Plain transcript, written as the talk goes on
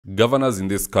Governors in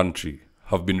this country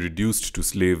have been reduced to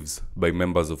slaves by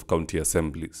members of county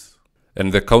assemblies.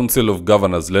 And the Council of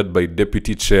Governors, led by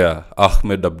Deputy Chair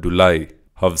Ahmed Abdullahi,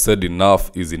 have said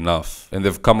enough is enough. And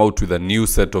they've come out with a new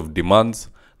set of demands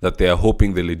that they are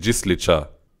hoping the legislature,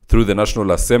 through the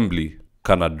National Assembly,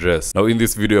 can address. Now in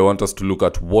this video, I want us to look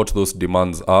at what those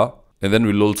demands are, and then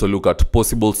we'll also look at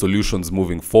possible solutions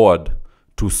moving forward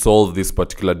to solve this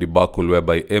particular debacle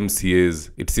whereby MCAs,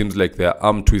 it seems like they're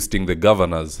arm twisting the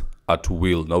governors at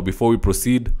will. Now before we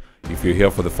proceed, if you're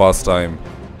here for the first time,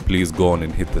 please go on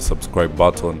and hit the subscribe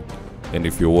button. And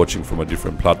if you're watching from a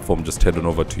different platform, just head on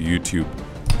over to YouTube,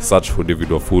 search for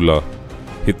Mzitowafula,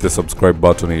 hit the subscribe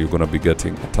button, and you're going to be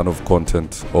getting a ton of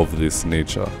content of this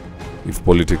nature. If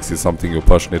politics is something you're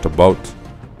passionate about,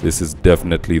 this is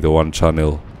definitely the one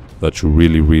channel that you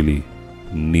really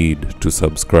need to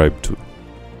subscribe to.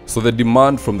 So the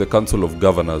demand from the Council of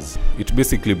Governors, it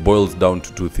basically boils down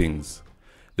to two things.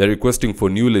 They're requesting for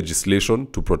new legislation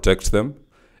to protect them,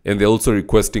 and they're also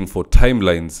requesting for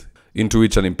timelines into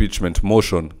which an impeachment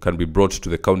motion can be brought to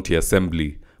the county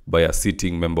assembly by a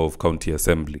sitting member of county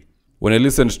assembly. When I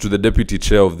listened to the deputy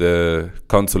chair of the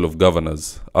Council of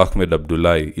Governors, Ahmed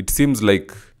Abdullahi, it seems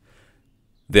like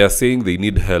they are saying they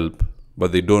need help,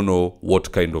 but they don't know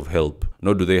what kind of help.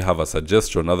 Nor do they have a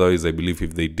suggestion. Otherwise, I believe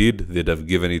if they did, they'd have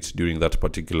given it during that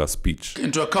particular speech.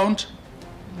 Into account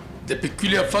the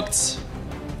peculiar facts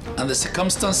and the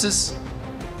circumstances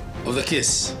of the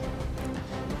case.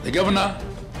 The governor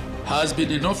has been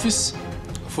in office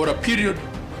for a period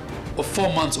of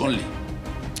 4 months only,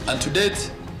 and to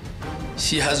date,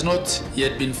 she has not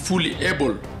yet been fully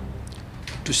able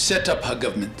to set up her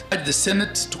government. I urge the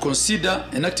Senate to consider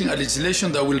enacting a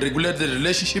legislation that will regulate the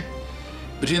relationship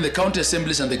between the county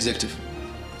assemblies and the executive.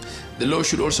 The law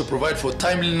should also provide for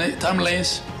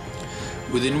timelines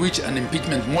within which an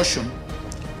impeachment motion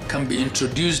can be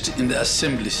introduced in the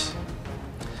assemblies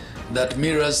that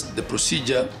mirrors the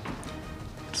procedure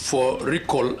for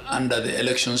recall under the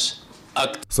Elections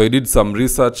Act. So I did some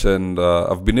research and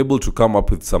I've been able to come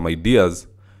up with some ideas.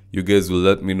 You guys will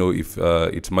let me know if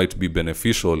it might be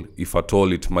beneficial, if at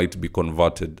all it might be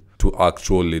converted to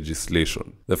actual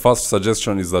legislation. The first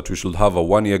suggestion is that we should have a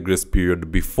 1-year grace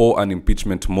period before an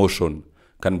impeachment motion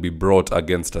can be brought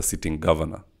against a sitting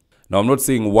governor. Now, I'm not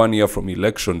saying 1 year from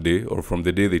election day or from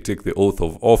the day they take the oath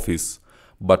of office,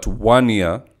 but 1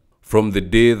 year from the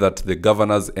day that the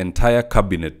governor's entire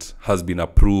cabinet has been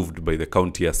approved by the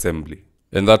county assembly.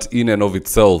 And that in and of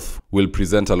itself will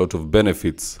present a lot of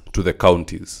benefits to the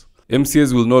counties.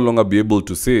 MCAs will no longer be able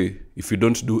to say, if you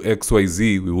don't do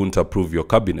XYZ, we won't approve your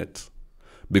cabinet.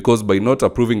 Because by not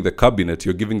approving the cabinet,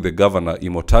 you're giving the governor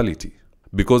immortality.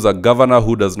 Because a governor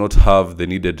who does not have the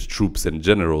needed troops and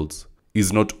generals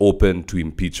is not open to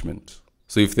impeachment.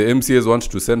 So if the MCAs want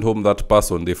to send home that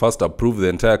person, they first approve the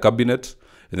entire cabinet,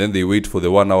 and then they wait for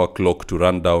the 1-hour clock to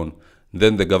run down,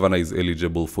 then the governor is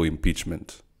eligible for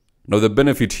impeachment. Now the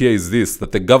benefit here is this,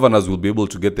 that the governors will be able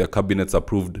to get their cabinets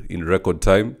approved in record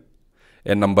time.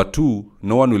 And number two,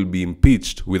 no one will be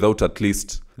impeached without at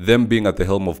least them being at the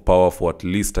helm of power for at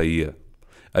least a year.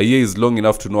 A year is long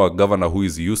enough to know a governor who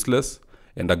is useless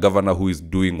and a governor who is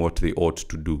doing what they ought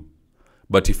to do.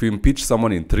 But if you impeach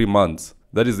someone in 3 months,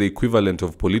 that is the equivalent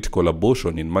of political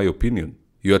abortion, in my opinion.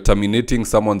 You are terminating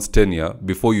someone's tenure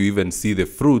before you even see the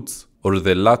fruits or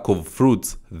the lack of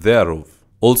fruits thereof.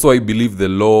 Also, I believe the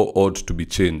law ought to be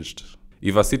changed.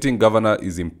 If a sitting governor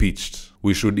is impeached,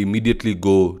 we should immediately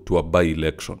go to a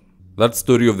by-election. That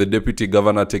story of the deputy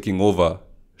governor taking over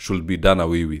should be done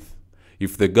away with.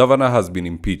 If the governor has been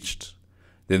impeached,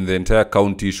 then the entire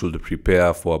county should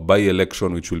prepare for a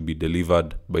by-election which will be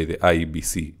delivered by the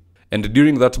IEBC. And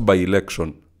during that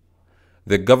by-election,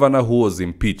 the governor who was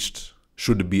impeached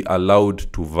should be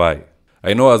allowed to vie.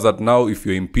 I know as at now, if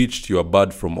you're impeached, you are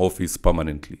barred from office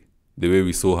permanently, the way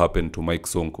we saw happen to Mike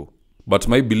Sonko. But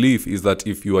my belief is that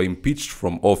if you are impeached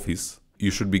from office, you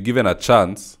should be given a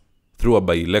chance through a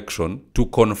by-election to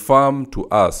confirm to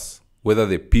us whether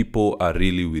the people are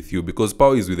really with you, because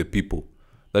power is with the people.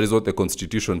 That is what the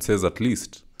Constitution says at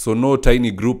least. So no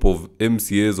tiny group of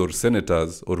MCAs or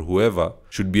senators or whoever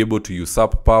should be able to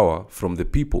usurp power from the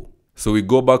people. So we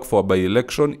go back for a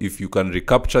by-election. If you can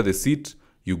recapture the seat,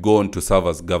 you go on to serve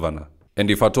as governor. And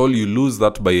if at all you lose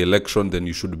that by-election, then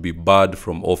you should be barred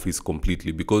from office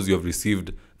completely because you have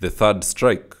received the third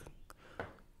strike.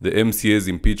 The MCAs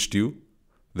impeached you,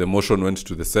 the motion went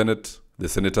to the Senate, the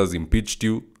senators impeached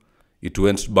you, it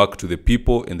went back to the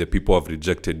people, and the people have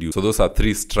rejected you. So those are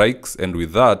 3 strikes, and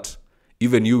with that,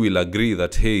 even you will agree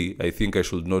that, hey, I think I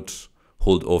should not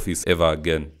hold office ever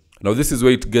again. Now this is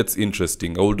where it gets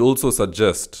interesting. I would also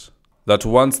suggest that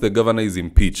once the governor is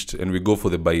impeached and we go for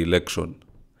the by-election,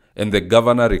 and the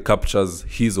governor recaptures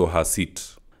his or her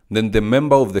seat, then the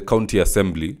member of the county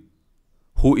assembly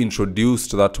who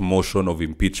introduced that motion of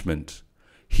impeachment,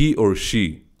 he or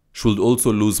she should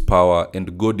also lose power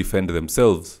and go defend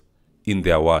themselves in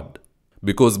their ward.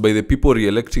 Because by the people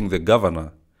re-electing the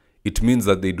governor, it means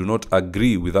that they do not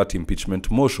agree with that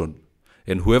impeachment motion.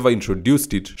 And whoever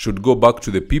introduced it should go back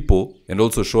to the people and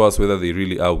also show us whether they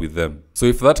really are with them. So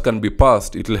if that can be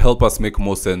passed, it will help us make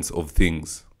more sense of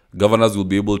things. Governors will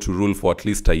be able to rule for at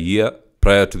least a year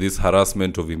prior to this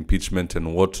harassment of impeachment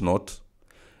and whatnot.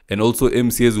 And also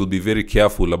MCAs will be very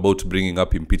careful about bringing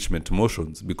up impeachment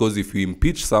motions, because if you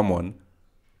impeach someone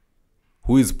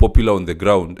who is popular on the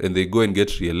ground and they go and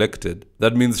get re-elected,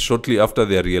 that means shortly after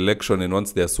their re-election and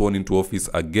once they are sworn into office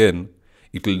again,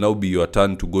 it will now be your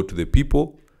turn to go to the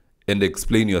people and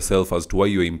explain yourself as to why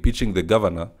you are impeaching the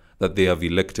governor that they have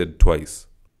elected twice.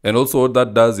 And also what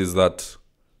that does is that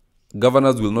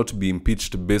governors will not be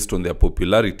impeached based on their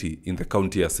popularity in the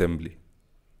county assembly.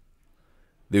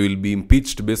 They will be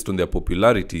impeached based on their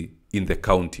popularity in the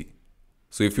county.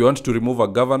 So if you want to remove a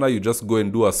governor, you just go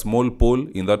and do a small poll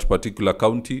in that particular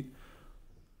county.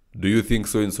 Do you think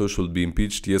so-and-so should be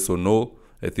impeached, yes or no?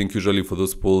 I think usually for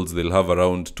those polls, they'll have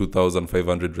around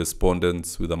 2,500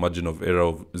 respondents with a margin of error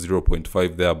of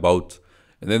 0.5 thereabout.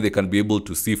 And then they can be able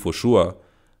to see for sure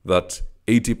that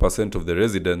 80% of the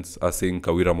residents are saying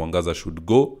Kawira Mwangaza should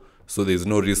go. So there's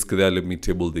no risk there. Let me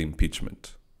table the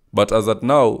impeachment. But as at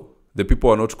now, the people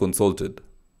are not consulted.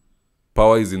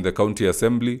 Power is in the county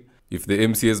assembly. If the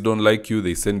MCAs don't like you,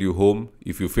 they send you home.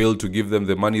 If you fail to give them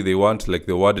the money they want, like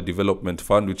the Ward Development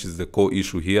Fund, which is the core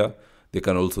issue here, they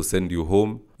can also send you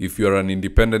home. If you're an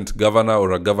independent governor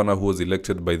or a governor who was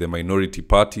elected by the minority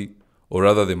party, or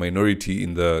rather the minority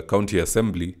in the county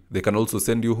assembly, they can also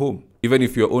send you home. Even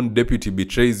if your own deputy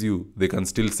betrays you, they can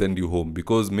still send you home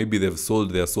because maybe they've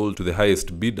sold their soul to the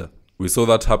highest bidder. We saw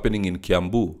that happening in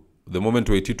Kiambu. The moment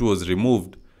Waititu was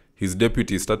removed, his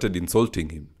deputy started insulting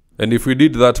him. And if we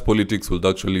did that, politics would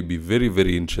actually be very,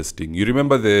 very interesting. You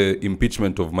remember the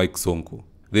impeachment of Mike Sonko.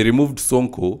 They removed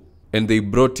Sonko and they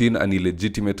brought in an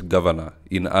illegitimate governor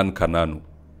in Anne Kananu.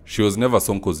 She was never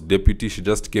Sonko's deputy. She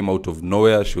just came out of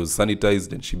nowhere. She was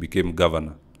sanitized and she became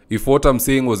governor. If what I'm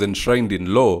saying was enshrined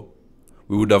in law,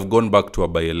 we would have gone back to a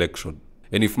by-election.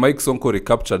 And if Mike Sonko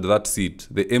recaptured that seat,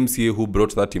 the MCA who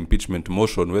brought that impeachment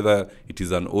motion, whether it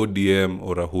is an ODM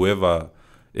or a whoever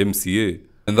MCA,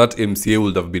 and that MCA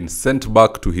would have been sent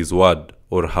back to his ward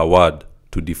or her ward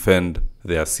to defend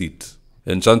their seat.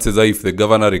 And chances are if the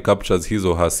governor recaptures his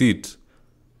or her seat,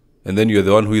 and then you're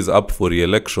the one who is up for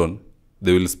re-election,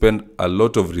 they will spend a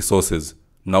lot of resources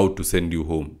now to send you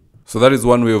home. So that is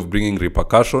one way of bringing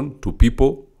repercussion to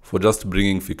people for just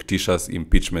bringing fictitious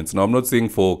impeachments. Now, I'm not saying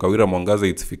for Kawira Mwangaza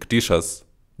it's fictitious,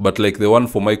 but like the one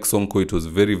for Mike Sonko, it was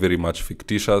very, very much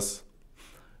fictitious.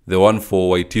 The one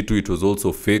for Waititu, it was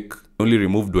also fake. Only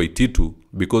removed Waititu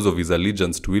because of his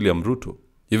allegiance to William Ruto.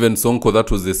 Even Sonko,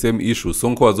 that was the same issue.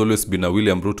 Sonko has always been a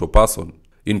William Ruto person.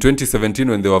 In 2017,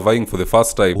 when they were vying for the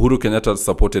first time, Uhuru Kenyatta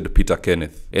supported Peter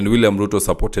Kenneth, and William Ruto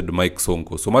supported Mike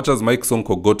Sonko. So much as Mike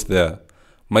Sonko got there,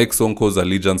 Mike Sonko's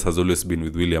allegiance has always been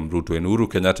with William Ruto, and Uhuru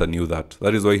Kenyatta knew that.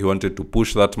 That is why he wanted to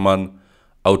push that man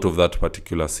out of that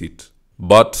particular seat.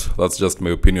 But that's just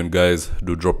my opinion, guys.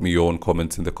 Do drop me your own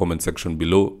comments in the comment section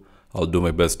below. I'll do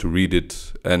my best to read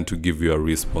it and to give you a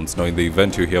response. Now, in the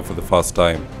event you're here for the first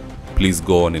time, please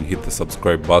go on and hit the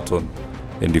subscribe button.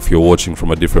 And if you're watching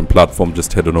from a different platform,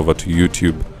 just head on over to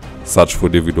YouTube, search for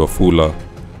David Wafula,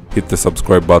 hit the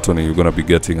subscribe button, and you're going to be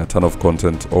getting a ton of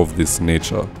content of this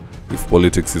nature. If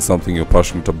politics is something you're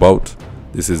passionate about,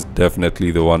 this is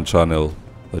definitely the one channel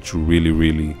that you really,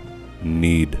 really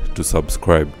need to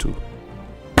subscribe to.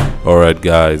 Alright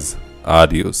guys,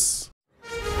 adios.